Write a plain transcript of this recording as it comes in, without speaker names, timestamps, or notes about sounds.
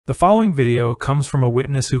The following video comes from a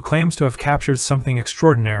witness who claims to have captured something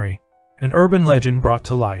extraordinary, an urban legend brought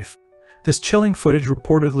to life. This chilling footage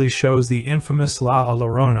reportedly shows the infamous La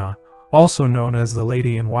Llorona, also known as the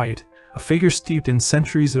Lady in White, a figure steeped in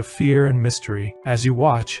centuries of fear and mystery. As you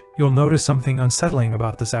watch, you'll notice something unsettling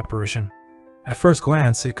about this apparition. At first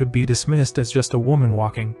glance, it could be dismissed as just a woman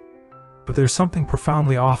walking, but there's something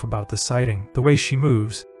profoundly off about this sighting, the way she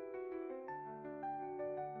moves.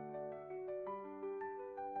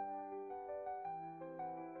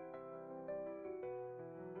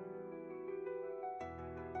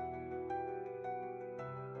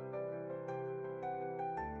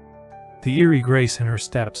 The eerie grace in her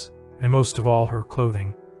steps, and most of all her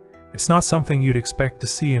clothing. It's not something you'd expect to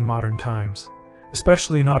see in modern times,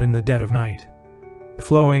 especially not in the dead of night. The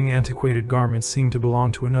flowing, antiquated garments seem to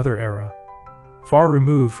belong to another era, far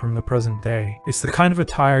removed from the present day. It's the kind of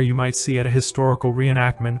attire you might see at a historical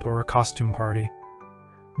reenactment or a costume party.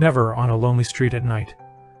 Never on a lonely street at night.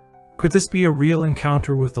 Could this be a real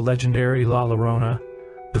encounter with the legendary La Llorona,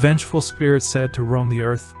 the vengeful spirit said to roam the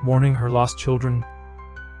earth, mourning her lost children?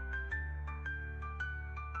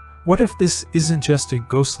 What if this isn't just a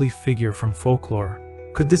ghostly figure from folklore?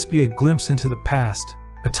 Could this be a glimpse into the past,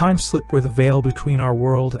 a time slip where the veil between our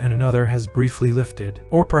world and another has briefly lifted?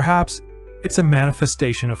 Or perhaps it's a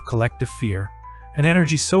manifestation of collective fear, an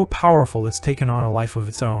energy so powerful it's taken on a life of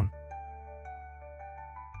its own.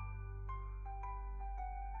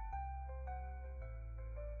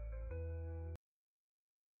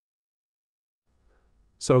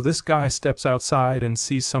 So this guy steps outside and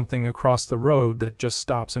sees something across the road that just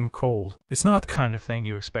stops him cold. It's not the kind of thing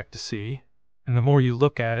you expect to see, and the more you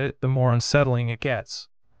look at it, the more unsettling it gets.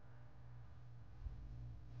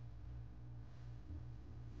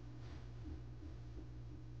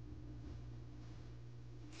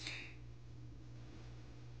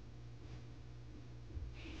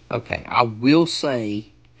 Okay, I will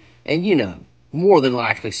say, and more than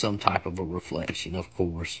likely some type of a reflection, of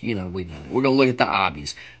course. We know. We're going to look at the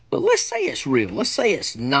obvious. But let's say it's real. Let's say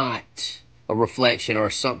it's not a reflection or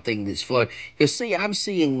something that's floating. Because, see, I'm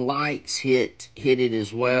seeing lights hit it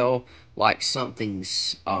as well, like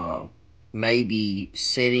something's maybe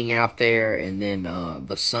sitting out there, and then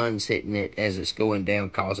the sun's hitting it as it's going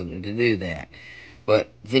down, causing it to do that.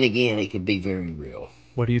 But then again, it could be very real.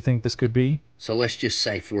 What do you think this could be? So let's just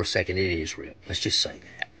say for a second it is real. Let's just say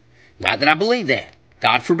that. Not that I believe that.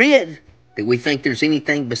 God forbid that we think there's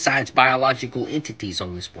anything besides biological entities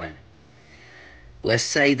on this planet. Let's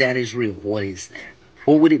say that is real. What is that?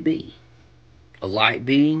 What would it be? A light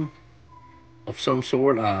being of some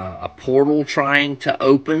sort? A portal trying to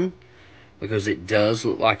open? Because it does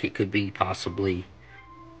look like it could be possibly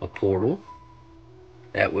a portal.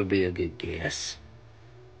 That would be a good guess.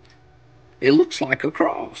 It looks like a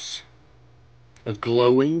cross. A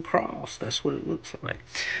glowing cross. That's what it looks like.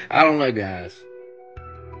 I don't know, guys.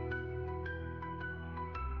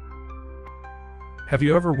 Have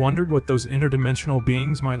you ever wondered what those interdimensional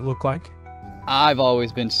beings might look like? I've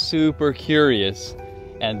always been super curious,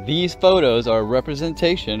 and these photos are a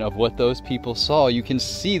representation of what those people saw. You can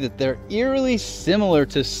see that they're eerily similar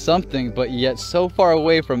to something, but yet so far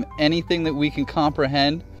away from anything that we can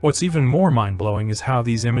comprehend. What's even more mind-blowing is how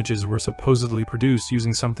these images were supposedly produced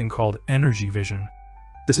using something called energy vision.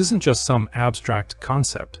 This isn't just some abstract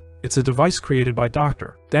concept. It's a device created by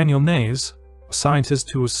Dr. Daniel Nez, a scientist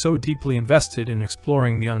who was so deeply invested in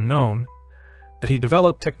exploring the unknown that he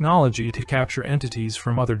developed technology to capture entities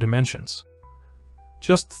from other dimensions.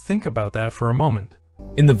 Just think about that for a moment.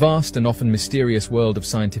 In the vast and often mysterious world of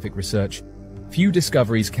scientific research, few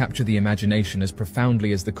discoveries capture the imagination as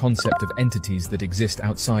profoundly as the concept of entities that exist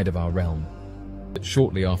outside of our realm. But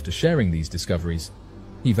shortly after sharing these discoveries,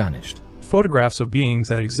 he vanished. Photographs of beings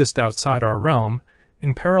that exist outside our realm,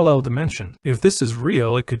 in parallel dimension. If this is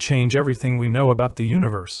real, it could change everything we know about the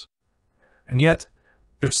universe. And yet,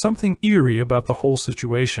 there's something eerie about the whole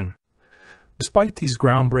situation. Despite these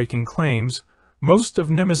groundbreaking claims, most of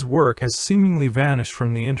Nem's work has seemingly vanished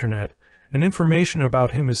from the internet, and information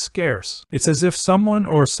about him is scarce. It's as if someone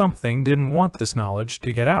or something didn't want this knowledge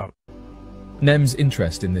to get out. Nem's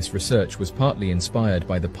interest in this research was partly inspired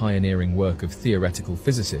by the pioneering work of theoretical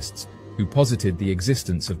physicists who posited the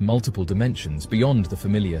existence of multiple dimensions beyond the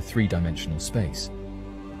familiar three-dimensional space.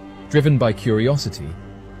 Driven by curiosity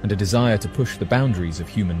and a desire to push the boundaries of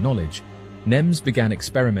human knowledge, Nems began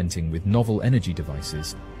experimenting with novel energy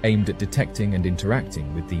devices aimed at detecting and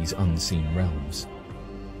interacting with these unseen realms.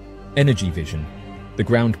 Energy vision, the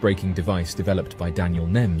groundbreaking device developed by Daniel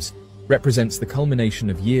Nems, represents the culmination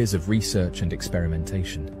of years of research and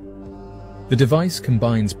experimentation. The device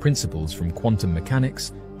combines principles from quantum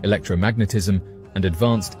mechanics, electromagnetism, and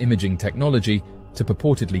advanced imaging technology to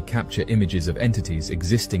purportedly capture images of entities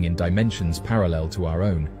existing in dimensions parallel to our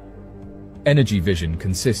own. Energy vision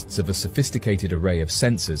consists of a sophisticated array of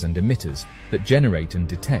sensors and emitters that generate and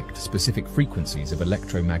detect specific frequencies of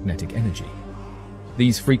electromagnetic energy.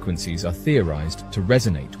 These frequencies are theorized to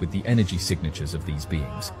resonate with the energy signatures of these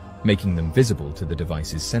beings, making them visible to the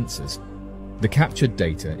device's sensors. The captured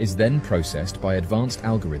data is then processed by advanced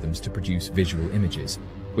algorithms to produce visual images,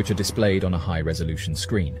 which are displayed on a high-resolution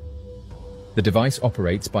screen. The device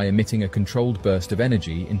operates by emitting a controlled burst of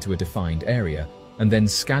energy into a defined area, and then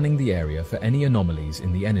scanning the area for any anomalies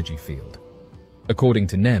in the energy field. According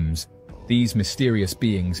to NEMS, these mysterious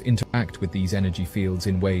beings interact with these energy fields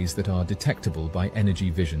in ways that are detectable by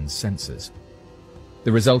energy vision's sensors.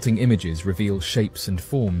 The resulting images reveal shapes and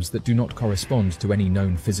forms that do not correspond to any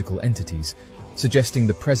known physical entities, suggesting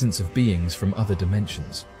the presence of beings from other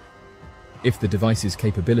dimensions. If the device's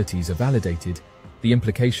capabilities are validated, the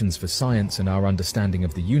implications for science and our understanding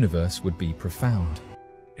of the universe would be profound.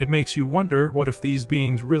 It makes you wonder, what if these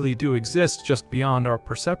beings really do exist just beyond our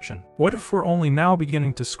perception? What if we're only now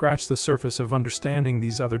beginning to scratch the surface of understanding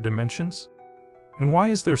these other dimensions? And why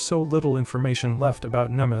is there so little information left about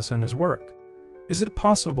Nemes and his work? Is it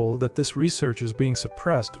possible that this research is being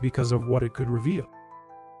suppressed because of what it could reveal?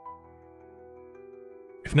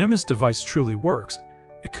 If Nemes' device truly works,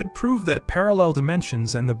 it could prove that parallel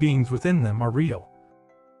dimensions and the beings within them are real.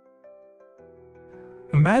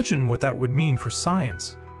 Imagine what that would mean for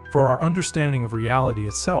science, for our understanding of reality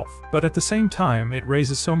itself, but at the same time it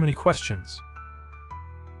raises so many questions.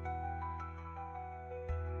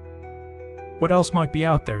 What else might be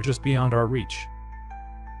out there just beyond our reach?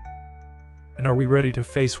 And are we ready to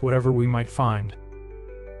face whatever we might find?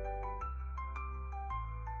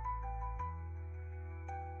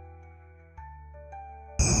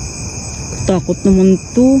 Takot naman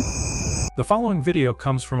to. The following video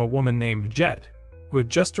comes from a woman named Jet, who had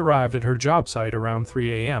just arrived at her job site around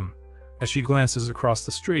 3 a.m. As she glances across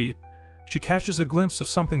the street, she catches a glimpse of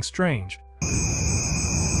something strange.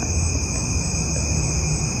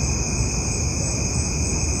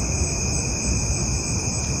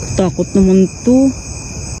 Takot naman to.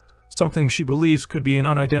 Something she believes could be an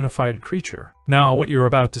unidentified creature. Now, what you're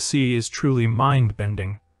about to see is truly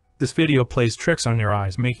mind-bending. This video plays tricks on your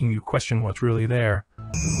eyes, making you question what's really there.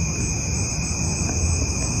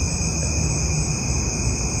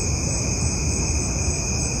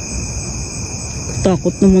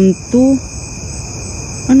 Takot naman to.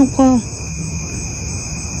 Ano ka?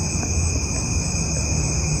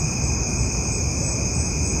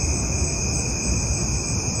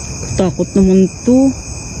 Takot naman to.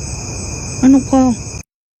 Ano ka?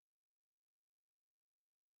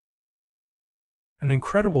 An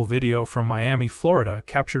incredible video from Miami, Florida,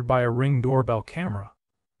 captured by a Ring doorbell camera.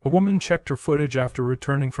 A woman checked her footage after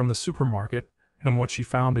returning from the supermarket, and what she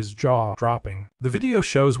found is jaw-dropping. The video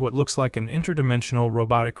shows what looks like an interdimensional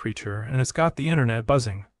robotic creature, and it's got the internet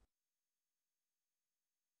buzzing.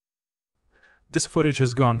 This footage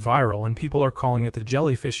has gone viral, and people are calling it the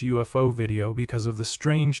jellyfish UFO video because of the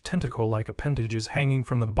strange tentacle-like appendages hanging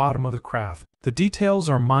from the bottom of the craft. The details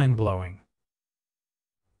are mind-blowing.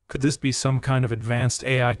 Could this be some kind of advanced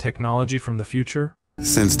AI technology from the future?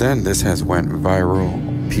 Since then, this has went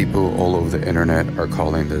viral. People all over the internet are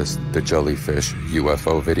calling this the jellyfish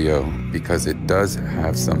UFO video because it does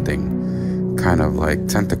have something kind of like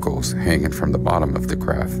tentacles hanging from the bottom of the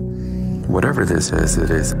craft. Whatever this is, it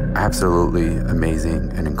is absolutely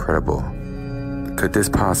amazing and incredible. Could this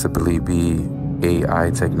possibly be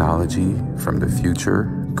AI technology from the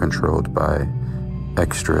future controlled by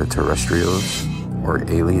extraterrestrials or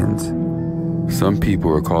aliens? Some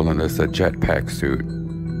people are calling this a jetpack suit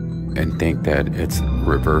and think that it's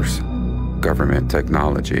reverse government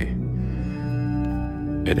technology.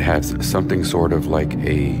 It has something sort of like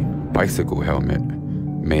a bicycle helmet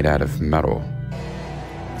made out of metal,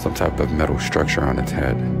 some type of metal structure on its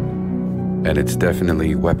head. And it's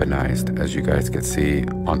definitely weaponized, as you guys can see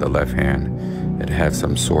on the left hand. It has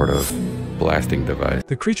some sort of blasting device.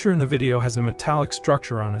 The creature in the video has a metallic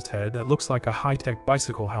structure on its head that looks like a high-tech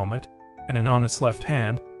bicycle helmet, and on its left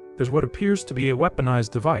hand, there's what appears to be a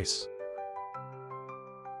weaponized device.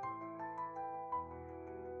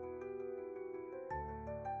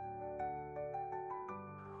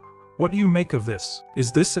 What do you make of this?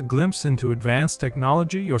 Is this a glimpse into advanced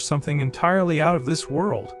technology or something entirely out of this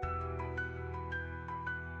world?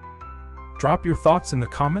 Drop your thoughts in the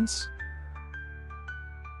comments.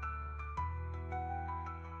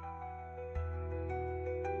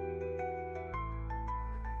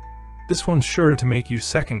 This one's sure to make you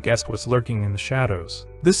second guess what's lurking in the shadows.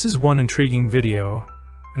 This is one intriguing video,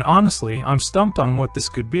 And honestly, I'm stumped on what this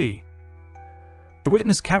could be. The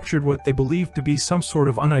witness captured what they believe to be some sort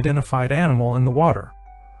of unidentified animal in the water.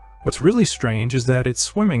 What's really strange is that it's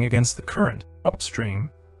swimming against the current,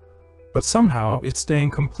 upstream, but somehow it's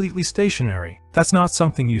staying completely stationary. That's not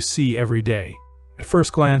something you see every day. At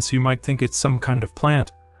first glance you might think it's some kind of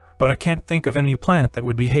plant, but I can't think of any plant that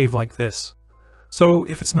would behave like this. So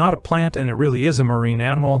if it's not a plant and it really is a marine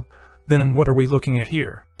animal, then what are we looking at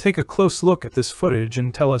here? Take a close look at this footage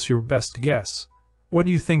and tell us your best guess. What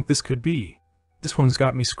do you think this could be? This one's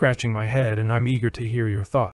got me scratching my head and I'm eager to hear your thoughts.